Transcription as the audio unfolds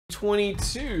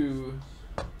22.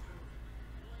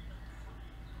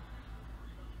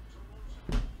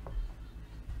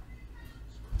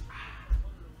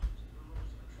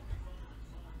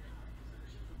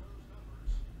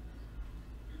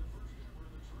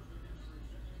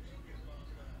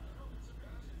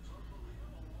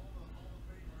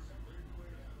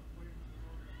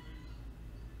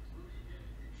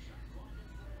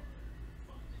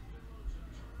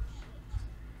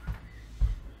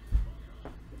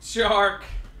 Shark.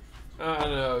 I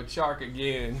know, Shark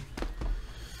again.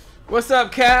 What's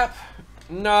up, Cap?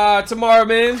 Nah, tomorrow,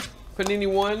 man.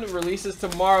 Panini 1 releases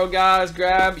tomorrow, guys.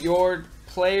 Grab your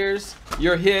players,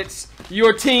 your hits,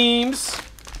 your teams.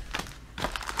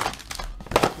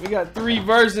 We got 3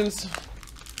 versions.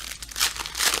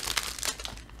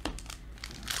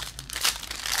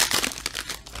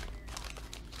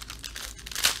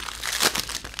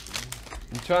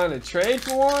 You trying to trade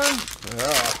for one?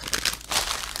 Oh.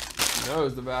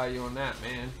 Knows the value on that,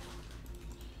 man.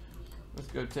 Let's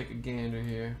go take a gander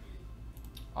here.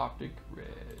 Optic red.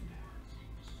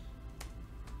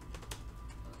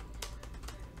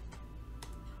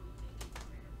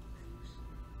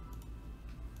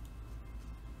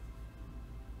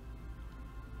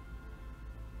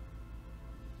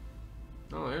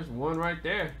 Oh, there's one right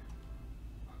there.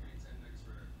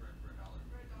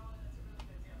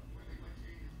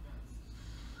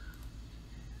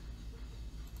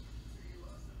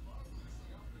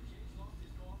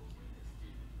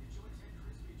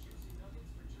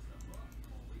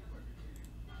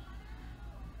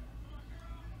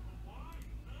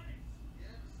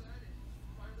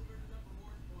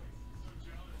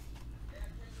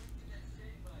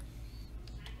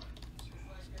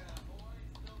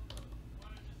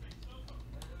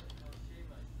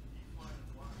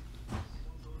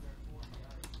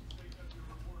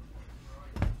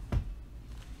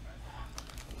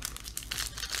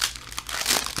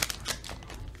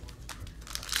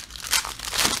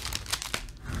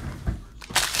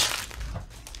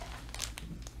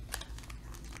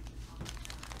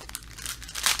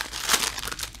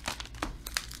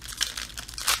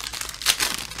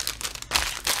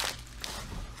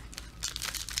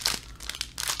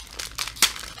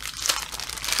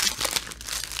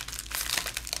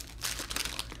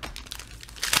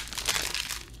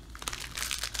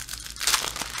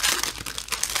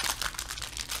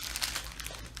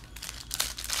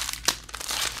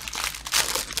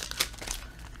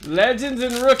 Legends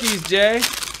and rookies, Jay.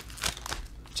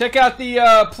 Check out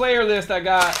the player list I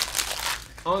got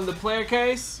on the player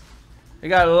case. I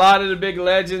got a lot of the big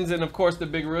legends and, of course, the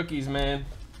big rookies, man,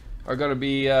 are going to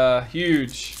be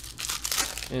huge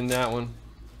in that one.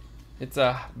 It's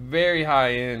a very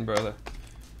high end, brother.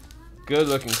 Good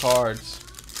looking cards.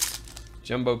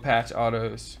 Jumbo patch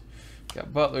autos.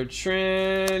 Got Butler,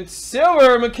 Trent,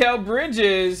 silver, Mikal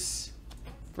Bridges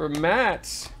for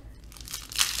Matt.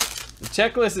 The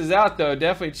checklist is out, though.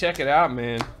 Definitely check it out,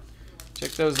 man.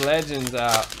 Check those legends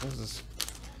out. It's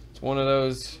one of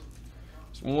those.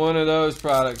 It's one of those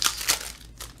products.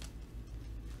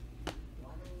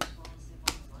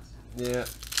 Yeah.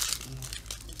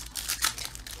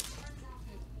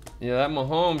 Yeah, that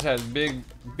Mahomes has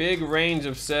big range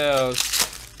of sales.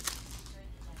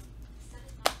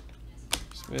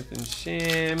 Smith and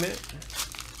Shamit.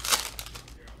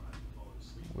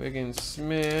 Wiggins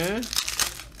Smith.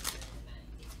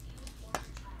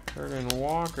 Curtin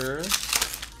Walker.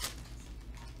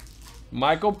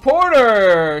 Michael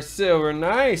Porter, silver,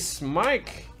 nice,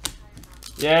 Mike.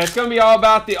 Yeah, it's gonna be all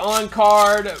about the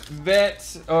on-card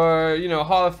vet or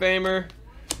Hall of Famer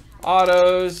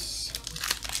autos,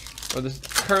 or the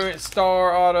current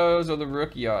star autos, or the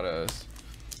rookie autos.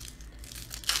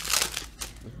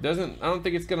 I don't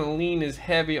think it's gonna lean as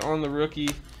heavy on the rookie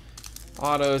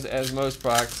autos as most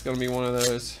products. It's gonna be one of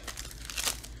those.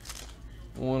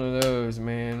 One of those,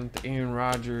 man. The Aaron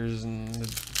Rodgers and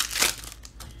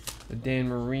the Dan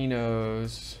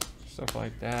Marinos, stuff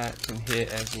like that can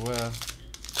hit as well.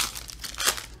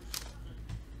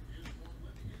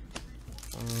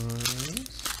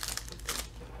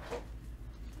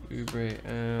 Oubre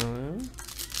Allen.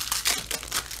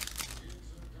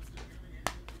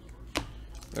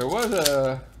 There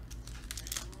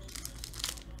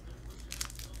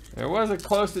was a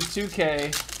close to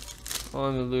 2K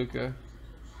on the Luka.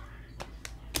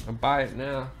 I'll buy it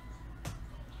now.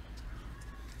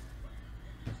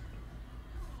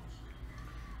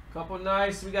 Couple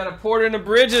nice. We got a Porter and a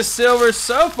Bridges silver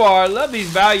so far. I love these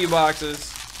value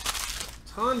boxes.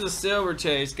 Tons of silver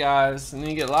chase, guys. And then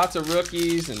you get lots of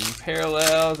rookies and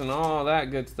parallels and all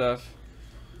that good stuff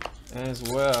as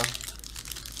well.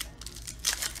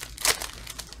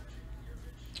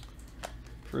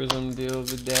 Prizm deal of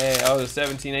the day. Oh, the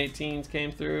 17-18s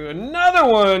came through. Another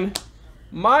one.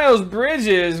 Miles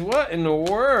Bridges. What in the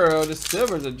world? The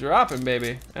silvers are dropping,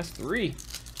 baby. That's 3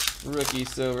 rookie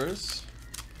silvers.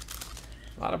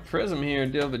 A lot of Prizm here.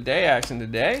 Deal of the day action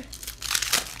today.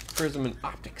 Prizm and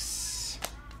Optics.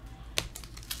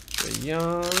 Trae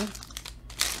Young.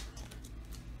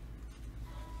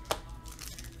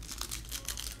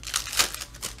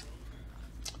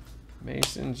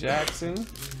 Mason Jackson.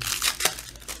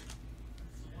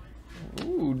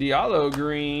 Ooh, Diallo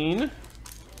green.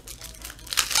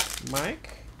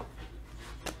 Mike.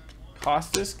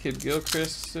 Costas, Kid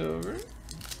Gilchrist silver.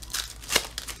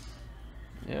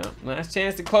 Yeah, last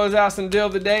chance to close out some deal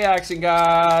of the day action,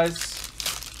 guys.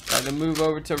 Got to move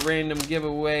over to random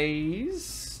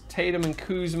giveaways. Tatum and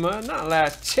Kuzma. Not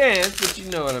last chance, but you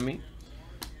know what I mean.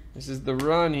 This is the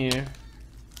run here.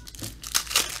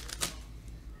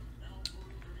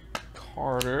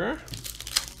 Carter.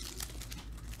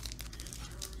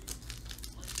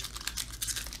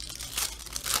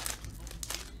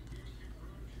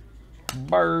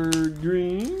 Bird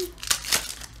green.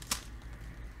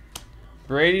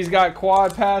 Brady's got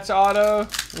quad patch auto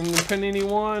in the Panini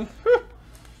one.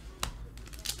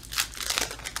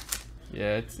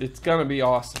 Yeah, it's gonna be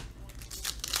awesome.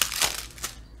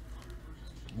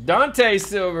 Dante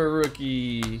silver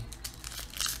rookie.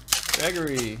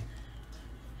 Gregory.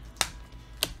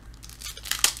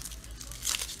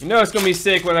 You know it's gonna be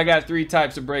sick when I got 3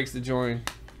 types of breaks to join.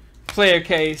 Player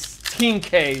case, team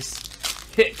case,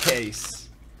 hit case.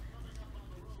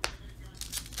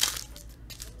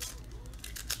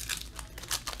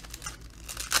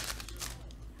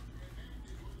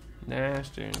 Nash,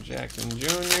 Jaren Jackson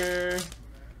Jr.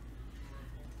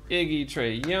 Iggy,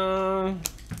 Trae Young.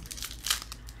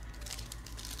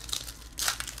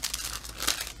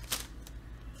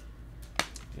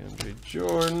 DeAndre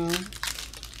Jordan.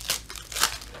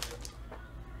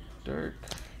 Dirk.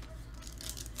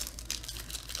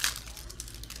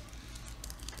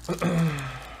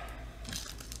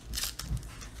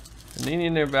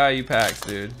 Needing their value packs,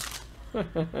 dude.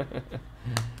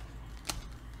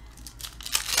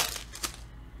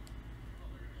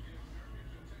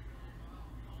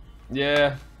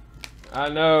 Yeah, I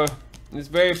know. It's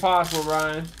very possible,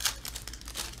 Ryan.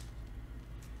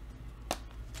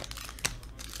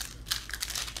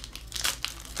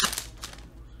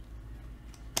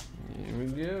 Here we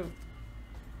go.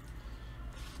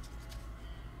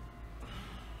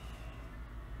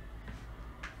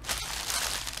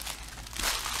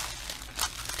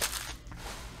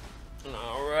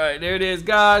 All right, there it is,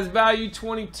 guys. Value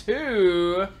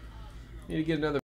 22. Need to get another